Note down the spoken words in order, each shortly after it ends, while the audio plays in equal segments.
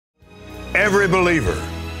Every believer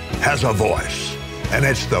has a voice, and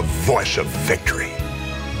it's the voice of victory.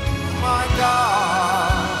 My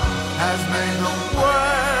God has made a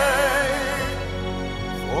way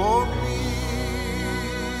for me.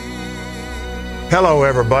 Hello,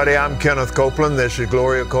 everybody. I'm Kenneth Copeland. This is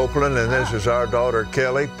Gloria Copeland, and this is our daughter,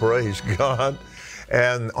 Kellie. Praise God.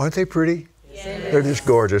 And aren't they pretty? Yes. They're just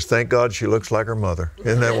gorgeous. Thank God she looks like her mother.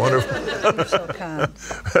 Isn't that wonderful? You're so kind.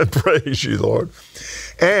 Praise you, Lord.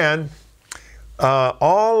 And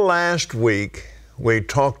all last week, we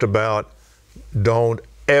talked about don't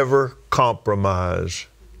ever compromise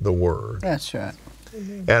the Word. That's right.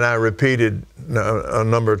 And I repeated a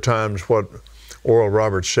number of times what Oral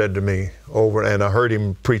Roberts said to me over, and I heard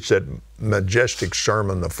him preach that majestic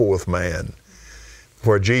sermon, The Fourth Man,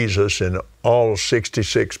 where Jesus in all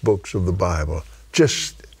 66 books of the Bible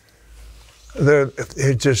it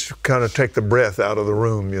just kind of take the breath out of the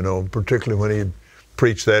room, you know, particularly when he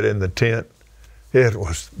preached that in the tent. It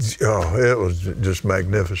was just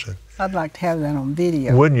magnificent. I'd like to have that on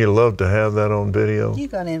video. Wouldn't you love to have that on video? You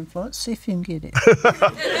got influence. See if you can get it.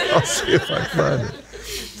 I'll see if I can find it.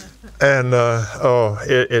 And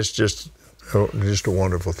it's just a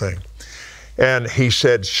wonderful thing. And he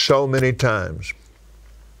said so many times,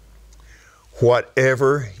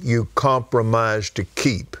 whatever you compromise to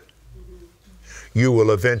keep, you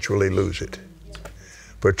will eventually lose it,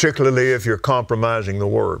 particularly if you're compromising the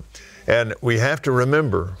Word. And we have to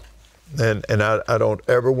remember, and I don't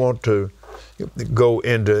ever want to go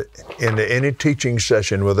into any teaching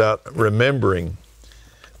session without remembering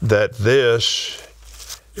that this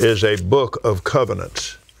is a book of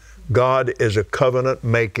covenants. God is a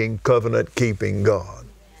covenant-making, covenant-keeping God.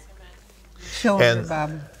 Show him your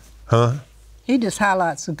Bible. Huh? He just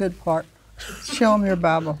highlights the good part. Show him your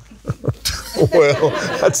Bible. Well,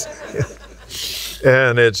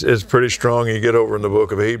 and it's pretty strong. You get over in the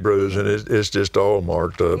book of Hebrews, and it's just all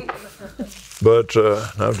marked up. But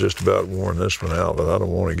I've just about worn this one out, but I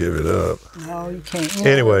don't want to give it up. No, you can't. You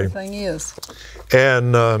anyway, know what the thing is.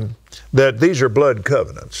 And that these are blood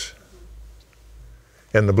covenants.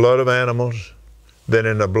 In the blood of animals, then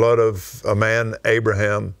in the blood of a man,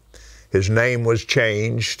 Abraham, his name was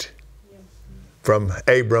changed from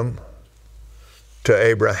Abram to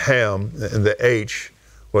Abraham, and the H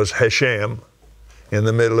was Hashem in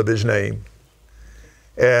the middle of his name.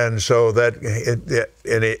 And so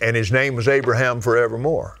and his name was Abraham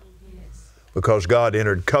forevermore, because God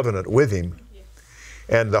entered covenant with him.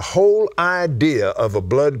 And the whole idea of a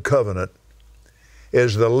blood covenant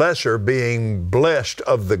is the lesser being blessed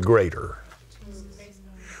of the greater,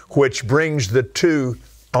 which brings the two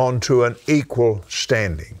onto an equal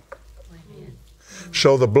standing.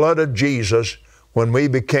 So the blood of Jesus, when we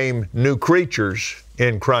became new creatures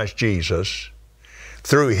in Christ Jesus,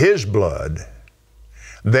 through His blood,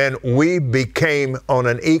 then we became on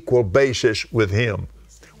an equal basis with Him,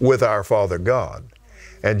 with our Father God.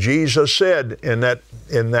 And Jesus said in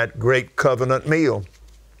that great covenant meal,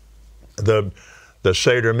 the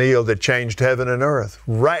Seder meal that changed heaven and earth,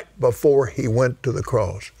 right before He went to the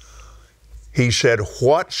cross, He said,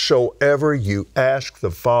 whatsoever you ask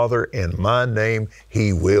the Father in my name,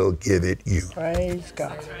 He will give it you. Praise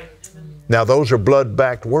God. Now those are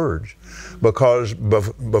blood-backed words, because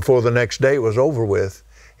before the next day was over with,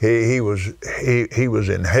 he was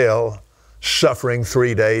in hell, suffering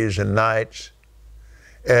 3 days and nights.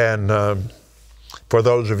 And for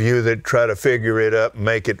those of you that try to figure it up and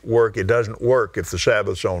make it work, it doesn't work if the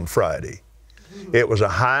Sabbath's on Friday. It was a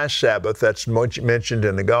high Sabbath, that's mentioned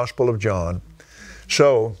in the Gospel of John.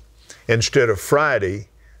 So instead of Friday,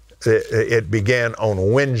 it began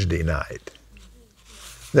on Wednesday night.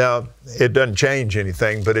 Now, it doesn't change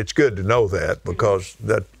anything, but it's good to know that, because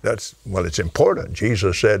it's important.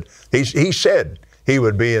 Jesus said, He said He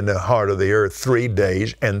would be in the heart of the earth 3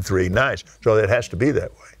 days and 3 nights. So it has to be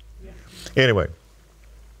that way. Anyway,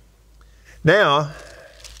 now,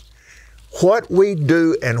 what we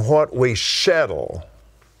do and what we settle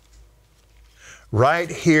right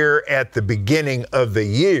here at the beginning of the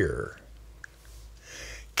year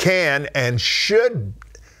can and should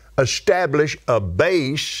establish a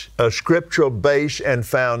base, a scriptural base and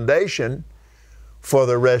foundation for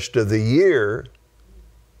the rest of the year,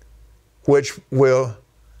 which will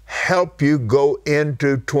help you go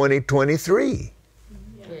into 2023.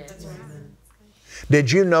 Yes.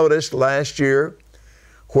 Did you notice last year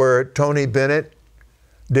where Tony Bennett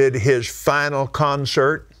did his final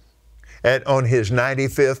concert on his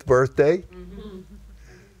 95th birthday? Mm-hmm.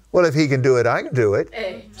 Well, if he can do it, I can do it.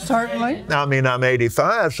 Certainly. I mean, I'm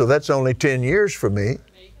 85, so that's only 10 years for me.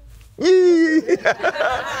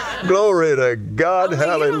 Glory to God,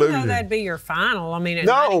 hallelujah. You don't know that'd be your final. I mean, at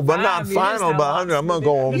No, but 95, not you just final. have But lots I'm to going to do.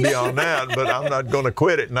 go on beyond that. But I'm not going to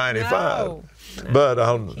quit at 95. No, But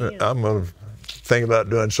I'm going to think about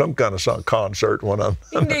doing some kind of concert when I'm.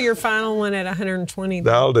 You can do your final one at 120.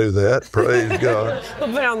 I'll do that. Praise God. We'll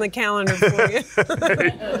put it on the calendar for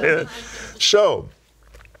you. So,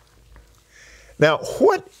 now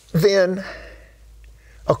what then,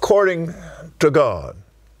 according to God,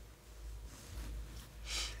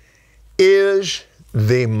 is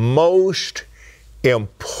the most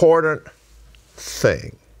important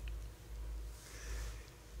thing?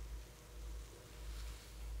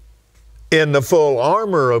 In the full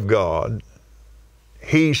armor of God,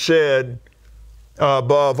 he said,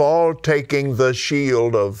 above all, taking the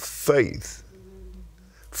shield of faith.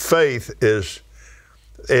 Faith is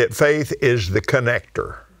the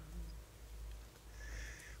connector.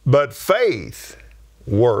 But faith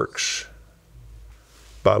works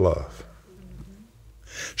by love.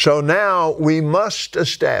 So now we must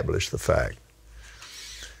establish the fact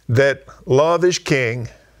that love is king.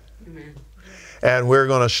 Amen. And we're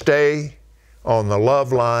going to stay on the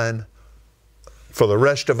love line for the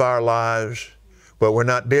rest of our lives, but we're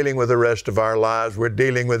not dealing with the rest of our lives, we're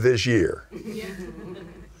dealing with this year. Yeah.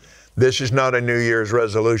 This is not a New Year's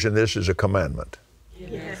resolution, this is a commandment.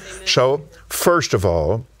 Yes. So, first of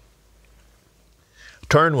all,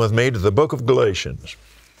 turn with me to the book of Galatians.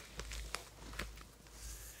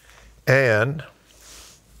 And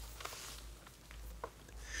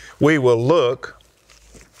we will look.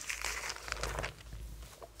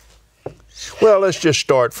 Well, let's just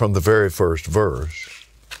start from the very first verse.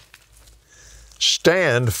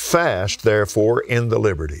 Stand fast, therefore, in the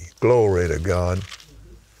liberty. Glory to God.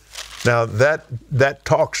 Now, that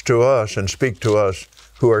talks to us and speaks to us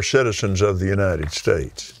who are citizens of the United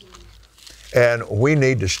States. And we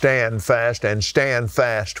need to stand fast and stand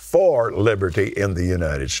fast for liberty in the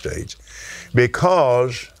United States,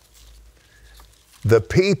 because the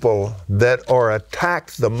people that are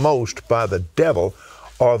attacked the most by the devil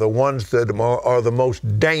are the ones that are the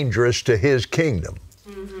most dangerous to his kingdom.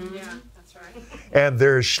 Mm-hmm. Yeah, that's right. And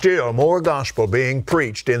there's still more gospel being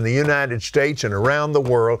preached in the United States and around the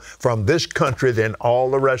world from this country than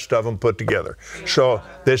all the rest of them put together. So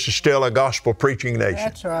this is still a gospel preaching nation.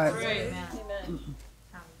 That's right. Amen.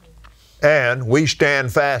 And we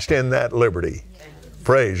stand fast in that liberty.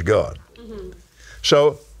 Praise God.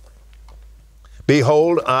 So,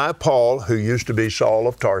 behold, I, Paul, who used to be Saul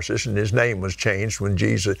of Tarsus, and his name was changed when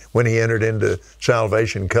he entered into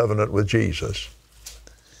salvation covenant with Jesus,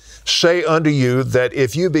 say unto you that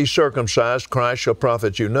if you be circumcised, Christ shall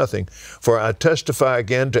profit you nothing. For I testify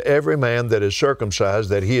again to every man that is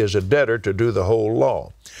circumcised that he is a debtor to do the whole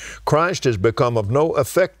law. Christ is become of no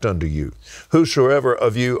effect unto you. Whosoever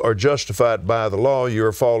of you are justified by the law, you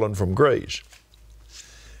are fallen from grace.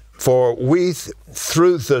 For we,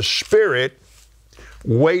 through the Spirit,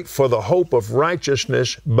 wait for the hope of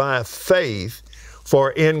righteousness by faith.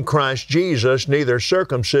 For in Christ Jesus neither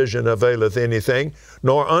circumcision availeth anything,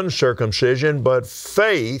 nor uncircumcision, but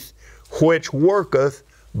faith which worketh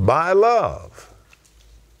by love.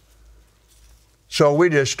 So we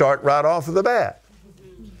just start right off of the bat.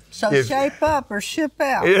 So shape up or ship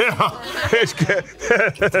out. Yeah.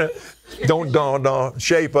 Don't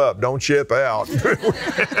shape up, don't ship out.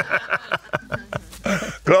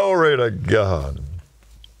 Glory to God.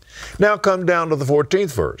 Now come down to the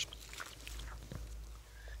 14th verse.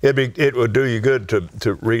 It would do you good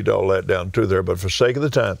to read all that down to there, but for sake of the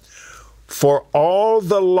time. For all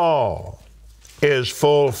the law is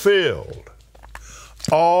fulfilled.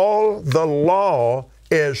 All the law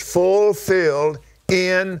is fulfilled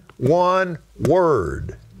in one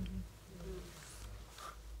word.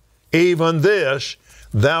 Even this,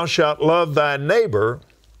 thou shalt love thy neighbor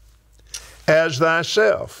as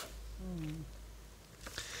thyself.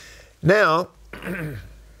 Now,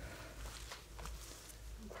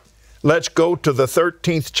 let's go to the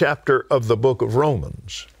 13th chapter of the book of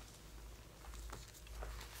Romans.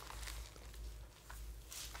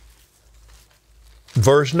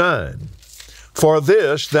 Verse 9. For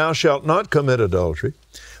this, thou shalt not commit adultery,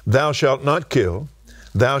 thou shalt not kill,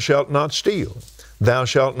 thou shalt not steal, thou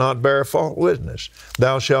shalt not bear false witness,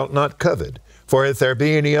 thou shalt not covet. For if there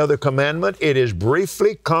be any other commandment, it is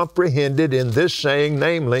briefly comprehended in this saying,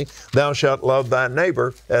 namely, thou shalt love thy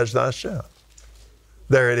neighbor as thyself.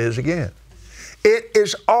 There it is again. It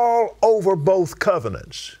is all over both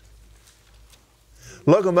covenants.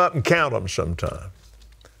 Look them up and count them sometime.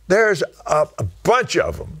 There's a bunch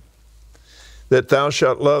of them. That thou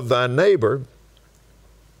shalt love thy neighbor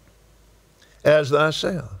as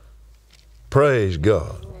thyself. Praise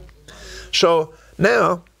God. So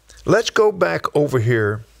now, let's go back over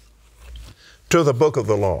here to the book of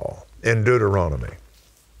the law in Deuteronomy.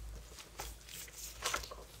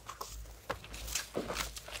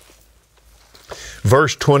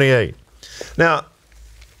 Verse 28. Now,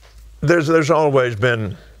 there's always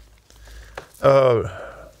been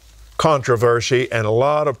controversy and a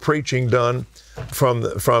lot of preaching done from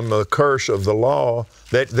the curse of the law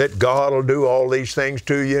that God will do all these things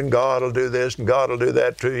to you, and God will do this and God will do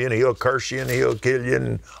that to you, and He'll curse you and He'll kill you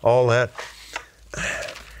and all that.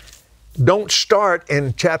 Don't start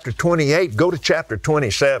in chapter 28. Go to chapter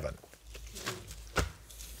 27.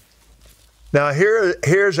 Now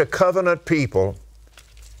here's a covenant people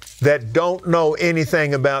that don't know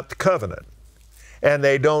anything about the covenant, and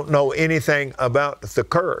they don't know anything about the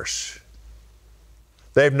curse.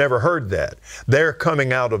 They've never heard that. They're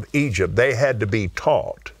coming out of Egypt. They had to be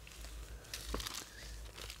taught.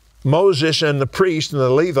 Moses and the priest and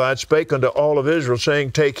the Levites spake unto all of Israel,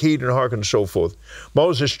 saying, Take heed and hearken, and so forth.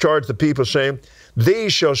 Moses charged the people, saying,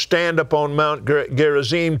 These shall stand upon Mount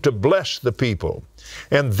Gerizim to bless the people,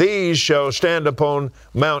 and these shall stand upon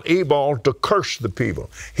Mount Ebal to curse the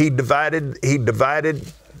people. He divided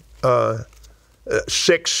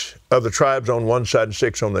 6 of the tribes on one side and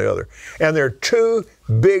 6 on the other. And there are 2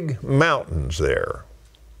 big mountains there.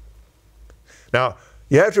 Now,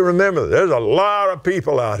 you have to remember, there's a lot of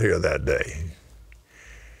people out here that day.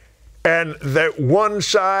 And that one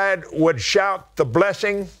side would shout the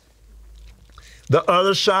blessing, the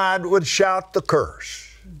other side would shout the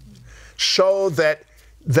curse, so that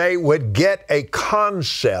they would get a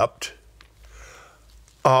concept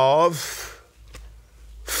of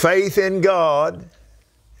faith in God,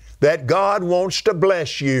 that God wants to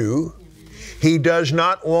bless you. He does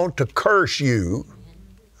not want to curse you.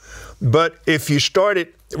 But if you start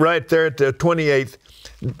it right there at the 28th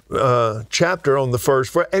chapter on the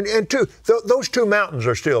first verse, and those 2 mountains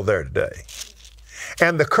are still there today.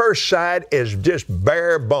 And the curse side is just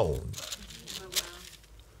bare bone.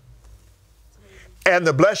 And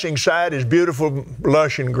the blessing side is beautiful,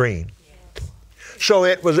 lush, and green. So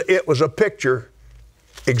it was a picture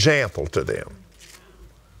example to them.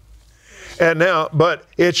 And now, but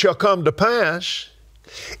it shall come to pass,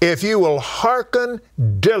 if you will hearken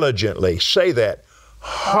diligently, say that,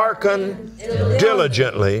 hearken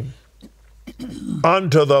diligently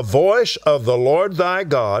unto the voice of the Lord thy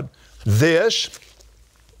God. This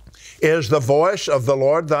is the voice of the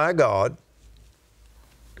Lord thy God.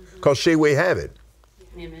 Because see, we have it.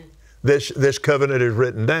 Amen. This covenant is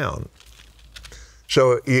written down.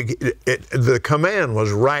 So the command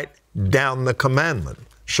was write down the commandment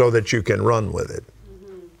so that you can run with it.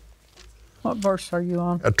 What verse are you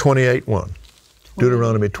on? 28:1.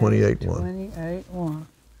 Deuteronomy 28:1. 28:1.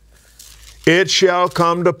 It shall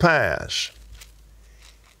come to pass,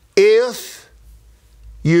 if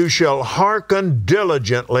you shall hearken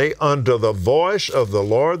diligently unto the voice of the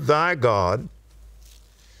Lord thy God,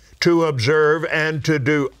 to observe and to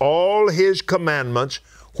do all His commandments,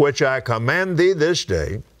 which I command thee this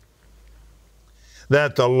day,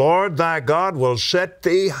 that the Lord thy God will set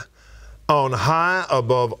thee on high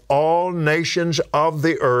above all nations of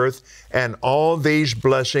the earth, and all these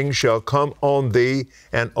blessings shall come on thee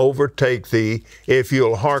and overtake thee, if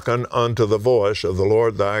you'll hearken unto the voice of the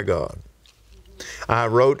Lord thy God. I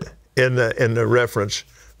wrote in the reference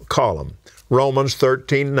column, Romans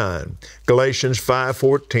 13:9, Galatians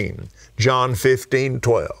 5:14, John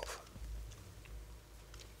 15:12.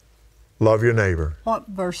 Love your neighbor. What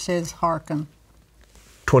verse says hearken?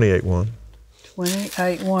 28:1.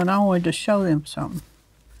 28:1. I wanted to show them something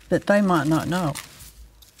that they might not know.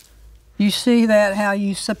 You see that, how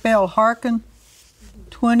you spell hearken?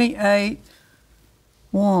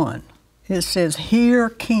 28:1. It says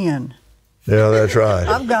hearken. Yeah, that's right.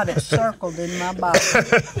 I've got it circled in my Bible.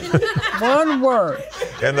 One word.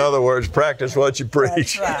 In other words, practice what you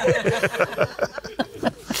preach. That's right.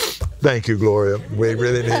 Thank you, Gloria. We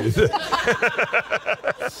really needed it.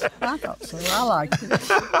 I thought so. I liked it.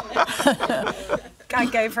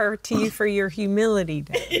 God gave her to you for your humility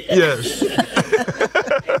day. Yes.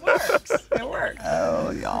 It works. It works. Oh,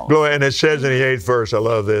 y'all. Gloria, and it says in the 8th verse, I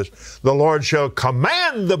love this, the Lord shall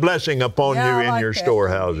command the blessing upon Yeah, you I in like your that.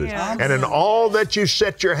 storehouses, Yeah. and in all that you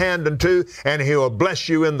set your hand unto, and He will bless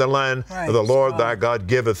you in the land of the Praise Lord God. thy God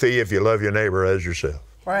giveth thee, if you love your neighbor as yourself.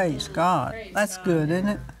 Praise God. That's good, isn't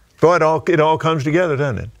it? Boy, it all comes together,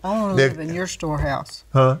 doesn't it? I want to live in your storehouse.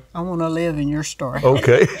 Huh? I want to live in your storehouse.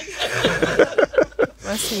 Okay.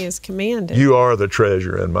 Blessing is commanded. You are the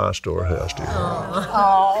treasure in my storehouse, dear.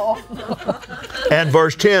 Oh. And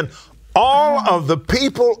verse 10, all of the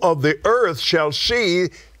people of the earth shall see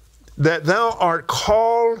that thou art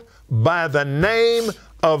called by the name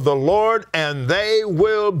of the Lord, and they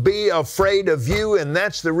will be afraid of you. And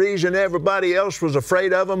that's the reason everybody else was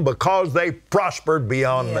afraid of them, because they prospered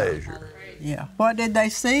beyond measure. Yeah. What did they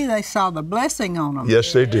see? They saw the blessing on them.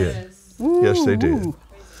 Yes, they did. Yes, they did.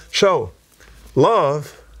 So,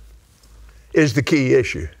 love is the key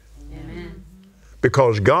issue. Amen.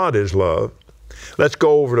 Because God is love. Let's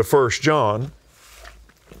go over to 1 John,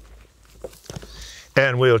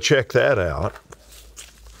 and we'll check that out.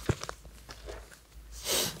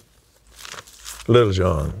 Little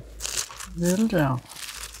John. Little John.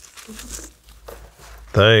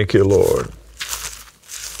 Thank you, Lord.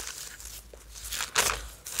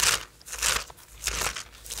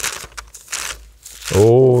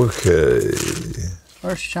 Okay.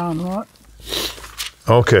 1 John what?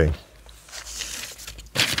 Okay.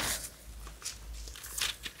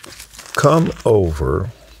 Come over.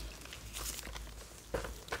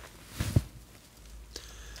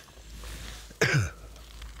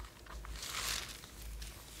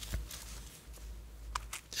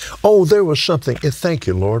 Oh, there was something. Thank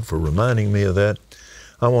you, Lord, for reminding me of that.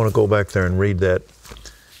 I want to go back there and read that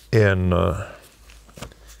in the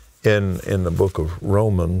book of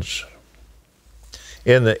Romans,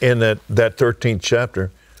 in that 13th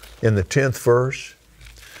chapter, in the 10th verse.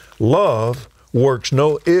 Love works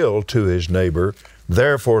no ill to his neighbor,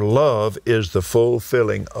 therefore love is the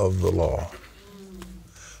fulfilling of the law.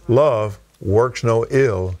 Love works no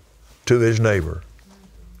ill to his neighbor.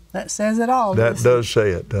 That says it all. That does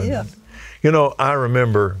say it, doesn't it? You know, I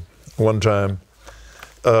remember one time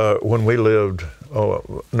when we lived,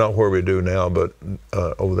 not where we do now, but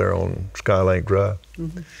over there on Skylink Drive.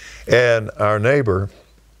 Mm-hmm. And our neighbor,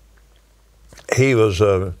 he was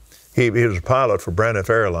a pilot for Braniff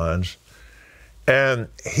Airlines, and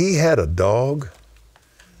he had a dog.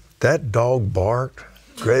 That dog barked,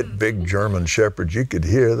 great big German shepherd. You could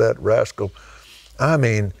hear that rascal. I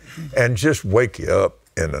mean, and just wake you up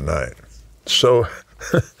in the night. So,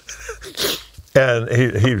 and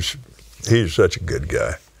he's such a good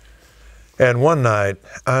guy. And one night,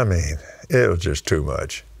 I mean, it was just too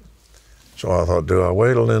much. So I thought, do I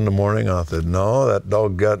wait till in the morning? I said, no, that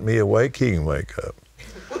dog got me awake, he can wake up.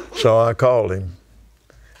 So I called him.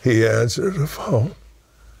 He answered the phone.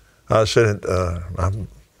 I said,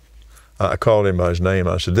 I called him by his name.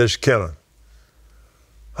 I said, this is Kenneth.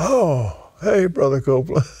 Oh, hey, Brother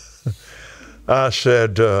Copeland. I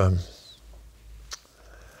said,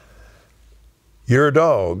 your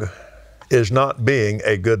dog is not being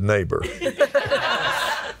a good neighbor.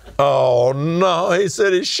 Oh, no. He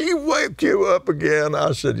said, did she wake you up again?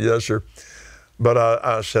 I said, yes, sir. But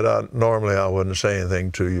I said, normally I wouldn't say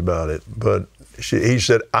anything to you about it. But he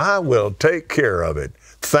said, I will take care of it.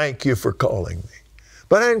 Thank you for calling me.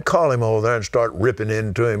 But I didn't call him over there and start ripping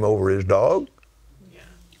into him over his dog.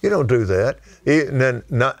 You don't do that.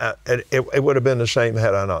 It would have been the same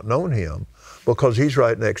had I not known him, because he's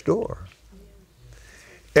right next door.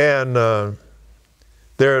 And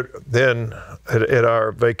then at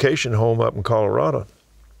our vacation home up in Colorado,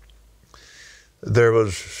 there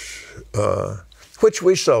was, which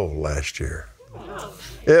we sold last year.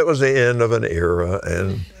 It was the end of an era,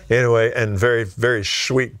 and anyway, and very, very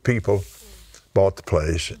sweet people bought the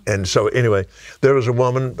place. And so anyway, there was a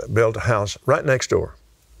woman built a house right next door.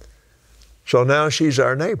 So now she's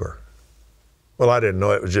our neighbor. Well, I didn't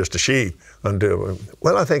know it was just a she until,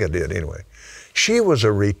 well, I think I did anyway. She was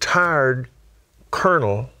a retired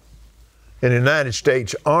colonel in the United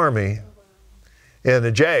States Army in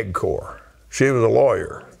the JAG Corps. She was a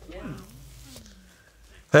lawyer.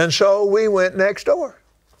 And so we went next door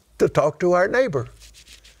to talk to our neighbor.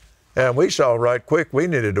 And we saw right quick we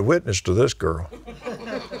needed a witness to this girl.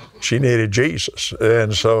 She needed Jesus.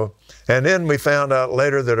 And then we found out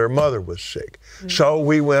later that her mother was sick. So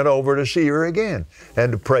we went over to see her again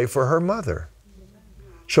and to pray for her mother.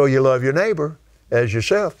 So you love your neighbor as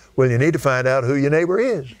yourself. Well, you need to find out who your neighbor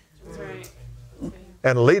is. That's right.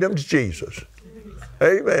 And lead them to Jesus.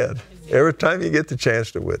 Amen. Every time you get the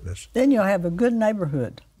chance to witness. Then you'll have a good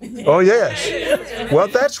neighborhood. Oh, yes. Well,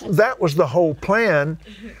 that was the whole plan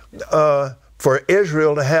for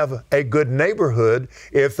Israel, to have a good neighborhood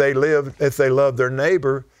if they love their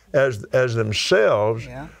neighbor as themselves,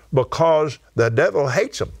 because the devil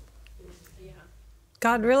hates them.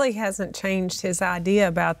 God really hasn't changed his idea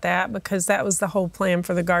about that, because that was the whole plan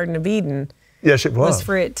for the Garden of Eden. Yes, it was. Was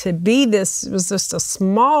for it to be this, it was just a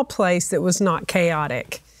small place that was not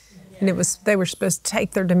chaotic. And they were supposed to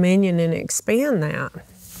take their dominion and expand that.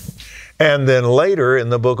 And then later in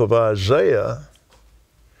the book of Isaiah,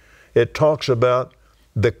 it talks about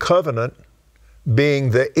the covenant being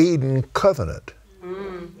the Eden covenant.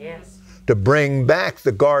 Yes. to bring back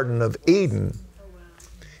the Garden of Eden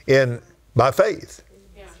by faith.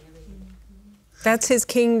 That's his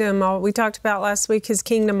kingdom. We talked about last week, his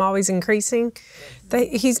kingdom always increasing.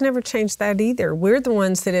 He's never changed that either. We're the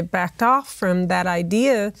ones that have backed off from that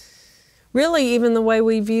idea. Really, even the way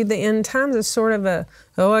we view the end times is sort of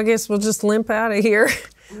I guess we'll just limp out of here.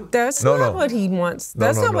 That's not what he wants.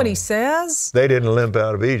 That's not what he says. They didn't limp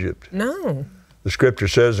out of Egypt. No. The scripture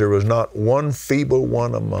says there was not one feeble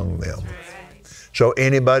one among them. So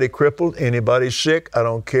anybody crippled, anybody sick, I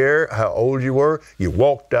don't care how old you were, you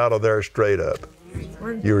walked out of there straight up.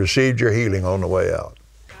 You received your healing on the way out.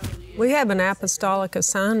 We have an apostolic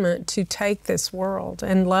assignment to take this world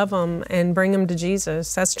and love them and bring them to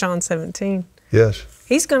Jesus. That's John 17. Yes.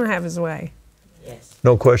 He's going to have his way. Yes.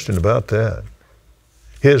 No question about that.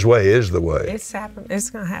 His way is the way. It's happening.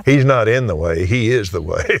 It's going to happen. He's not in the way. He is the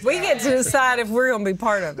way. We get to decide if we're going to be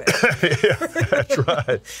part of it. Yeah, that's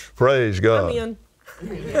right. Praise God. I'm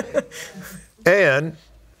in. And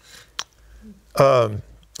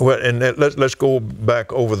let's go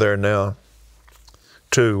back over there now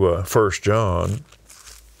to 1 John,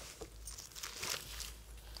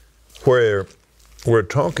 where we're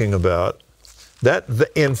talking about that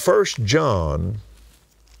in 1 John.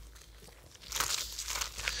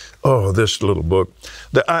 Oh, this little book.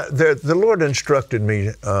 The Lord instructed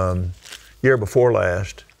me year before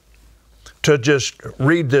last to just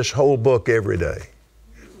read this whole book every day.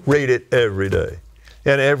 Read it every day.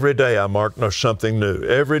 And every day I marked something new.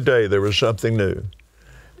 Every day there was something new.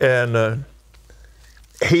 And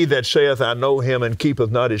he that saith, I know him, and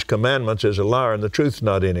keepeth not his commandments is a liar, and the truth's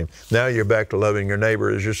not in him. Now you're back to loving your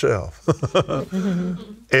neighbor as yourself.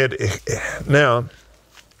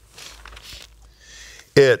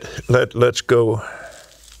 Let's go.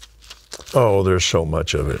 Oh, there's so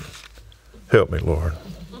much of it. Help me, Lord.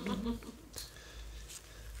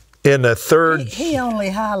 In the third... He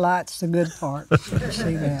only highlights the good parts. You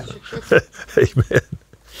see that? Amen.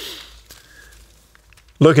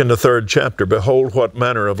 Look in the 3rd chapter. Behold, what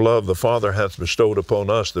manner of love the Father hath bestowed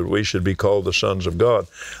upon us, that we should be called the sons of God.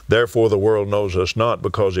 Therefore the world knows us not,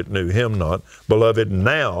 because it knew him not. Beloved,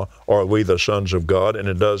 now are we the sons of God, and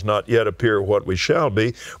it does not yet appear what we shall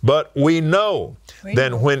be. But we know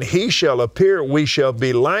that when he shall appear, we shall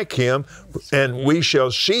be like him, and we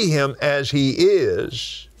shall see him as he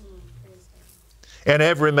is. And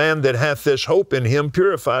every man that hath this hope in him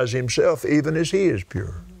purifies himself, even as he is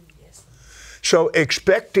pure. So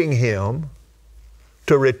expecting him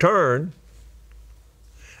to return,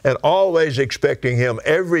 and always expecting him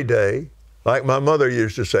every day, like my mother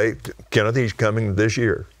used to say, Kenneth, he's coming this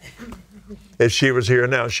year. If she was here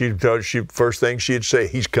now, first thing she'd say,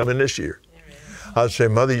 he's coming this year. I'd say,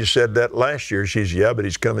 Mother, you said that last year. She's, yeah, but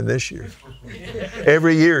he's coming this year.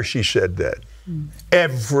 Every year she said that.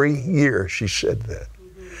 Every year she said that.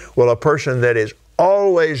 Well, a person that is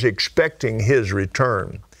always expecting his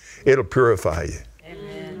return, it'll purify you.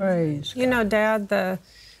 Amen. Praise you know, Dad,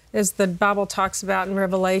 as the Bible talks about in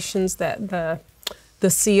Revelations, that the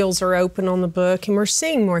seals are open on the book, and we're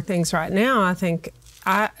seeing more things right now. I think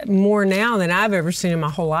more now than I've ever seen in my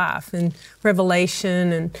whole life in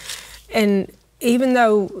Revelation, and even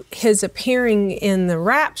though his appearing in the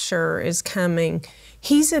rapture is coming,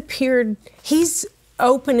 he's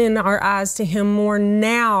opening our eyes to him more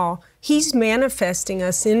now. He's manifesting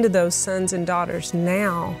us into those sons and daughters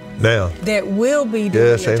now. Now. That will be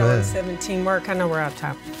doing the John 17 work. I know we're out of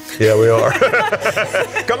time. Yeah, we are.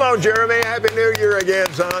 Come on, Jeremy. Happy New Year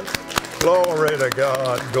again, son. Glory to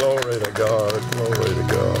God. Glory to God. Glory to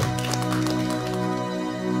God.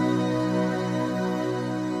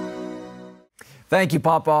 Thank you,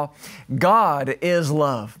 Papa. God is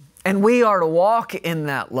love, and we are to walk in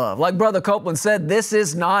that love. Like Brother Copeland said, this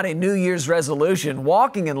is not a New Year's resolution.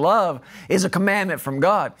 Walking in love is a commandment from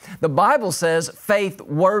God. The Bible says faith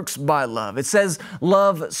works by love. It says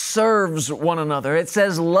love serves one another. It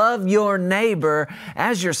says love your neighbor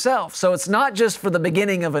as yourself. So it's not just for the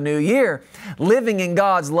beginning of a new year. Living in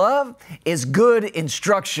God's love is good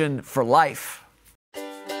instruction for life.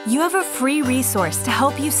 You have a free resource to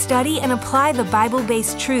help you study and apply the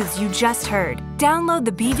Bible-based truths you just heard. Download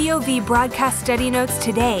the BVOV broadcast study notes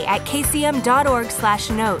today at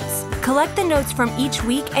kcm.org/notes. Collect the notes from each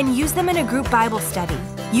week and use them in a group Bible study.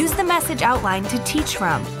 Use the message outline to teach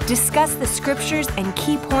from. Discuss the scriptures and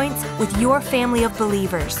key points with your family of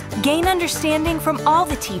believers. Gain understanding from all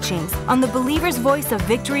the teachings on the Believer's Voice of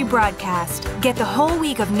Victory broadcast. Get the whole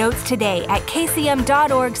week of notes today at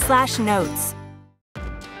kcm.org/notes.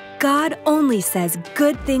 God only says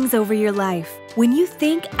good things over your life. When you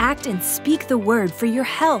think, act, and speak the word for your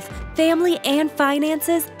health, family, and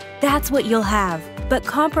finances, that's what you'll have. But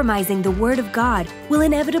compromising the word of God will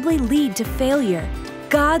inevitably lead to failure.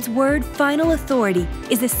 God's Word Final Authority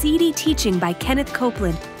is a CD teaching by Kenneth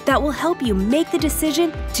Copeland that will help you make the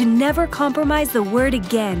decision to never compromise the Word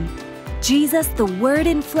again. Jesus, the Word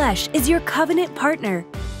in flesh, is your covenant partner.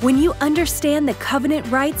 When you understand the covenant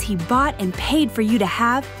rights He bought and paid for you to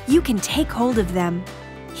have, you can take hold of them.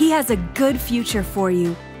 He has a good future for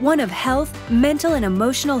you, one of health, mental and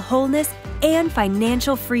emotional wholeness, and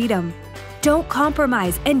financial freedom. Don't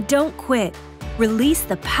compromise and don't quit. Release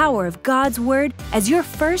the power of God's Word as your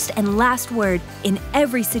first and last word in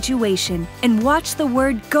every situation, and watch the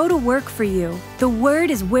Word go to work for you. The Word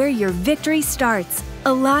is where your victory starts.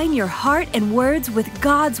 Align your heart and words with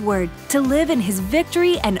God's Word to live in His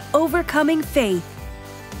victory and overcoming faith.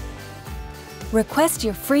 Request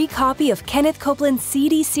your free copy of Kenneth Copeland's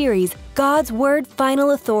CD series, God's Word Final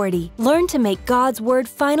Authority. Learn to make God's Word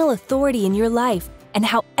final authority in your life and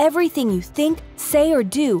how everything you think, say, or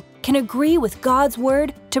do can agree with God's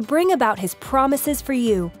Word to bring about His promises for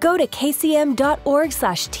you. Go to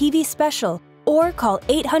kcm.org/TV special or call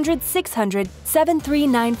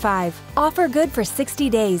 800-600-7395. Offer good for 60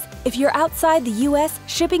 days. If you're outside the U.S.,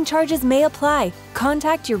 shipping charges may apply.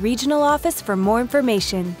 Contact your regional office for more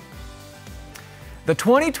information. The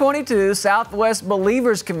 2022 Southwest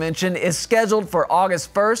Believers Convention is scheduled for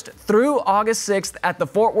August 1st through August 6th at the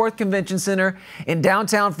Fort Worth Convention Center in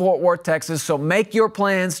downtown Fort Worth, Texas, so make your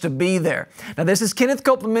plans to be there. Now, this is Kenneth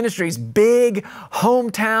Copeland Ministries' big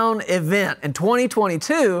hometown event, and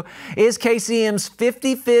 2022 is KCM's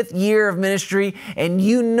 55th year of ministry, and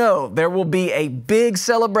you know there will be a big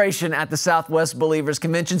celebration at the Southwest Believers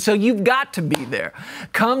Convention, so you've got to be there.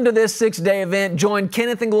 Come to this 6-day event, join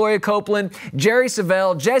Kenneth and Gloria Copeland, Jerry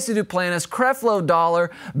Savelle, Jesse Duplantis, Creflo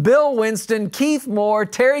Dollar, Bill Winston, Keith Moore,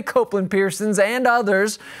 Terry Copeland Pearsons, and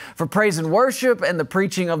others for praise and worship and the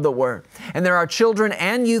preaching of the Word. And there are children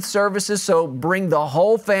and youth services, so bring the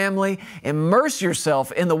whole family. Immerse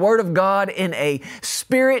yourself in the Word of God in a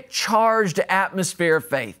Spirit-charged atmosphere of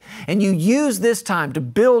faith. And you use this time to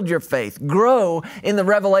build your faith, grow in the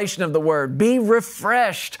revelation of the Word, be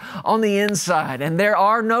refreshed on the inside. And there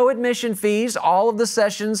are no admission fees. All of the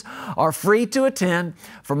sessions are free to attend.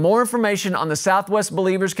 For more information on the Southwest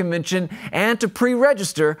Believers Convention and to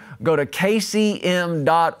pre-register, go to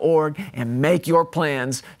kcm.org and make your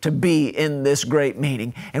plans to be in this great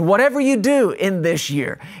meeting. And whatever you do in this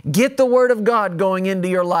year, get the Word of God going into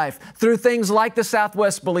your life through things like the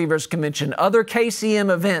Southwest Believers Convention, other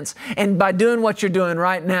KCM events, and by doing what you're doing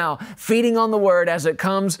right now, feeding on the Word as it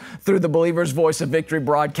comes through the Believer's Voice of Victory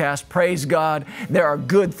broadcast. Praise God, there are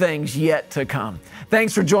good things yet to come.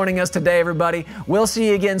 Thanks for joining us today, everybody. We'll see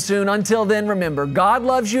you again soon. Until then, remember, God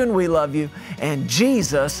loves you and we love you, and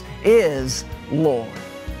Jesus is Lord.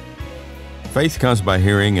 Faith comes by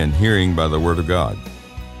hearing, and hearing by the Word of God.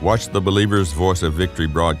 Watch the Believer's Voice of Victory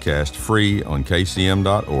broadcast free on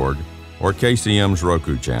kcm.org or KCM's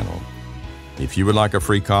Roku channel. If you would like a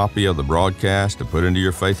free copy of the broadcast to put into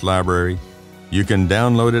your faith library, you can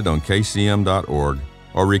download it on kcm.org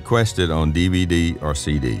or request it on DVD or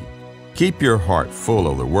CD. Keep your heart full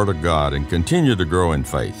of the Word of God and continue to grow in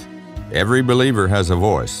faith. Every believer has a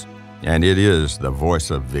voice, and it is the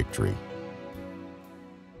voice of victory.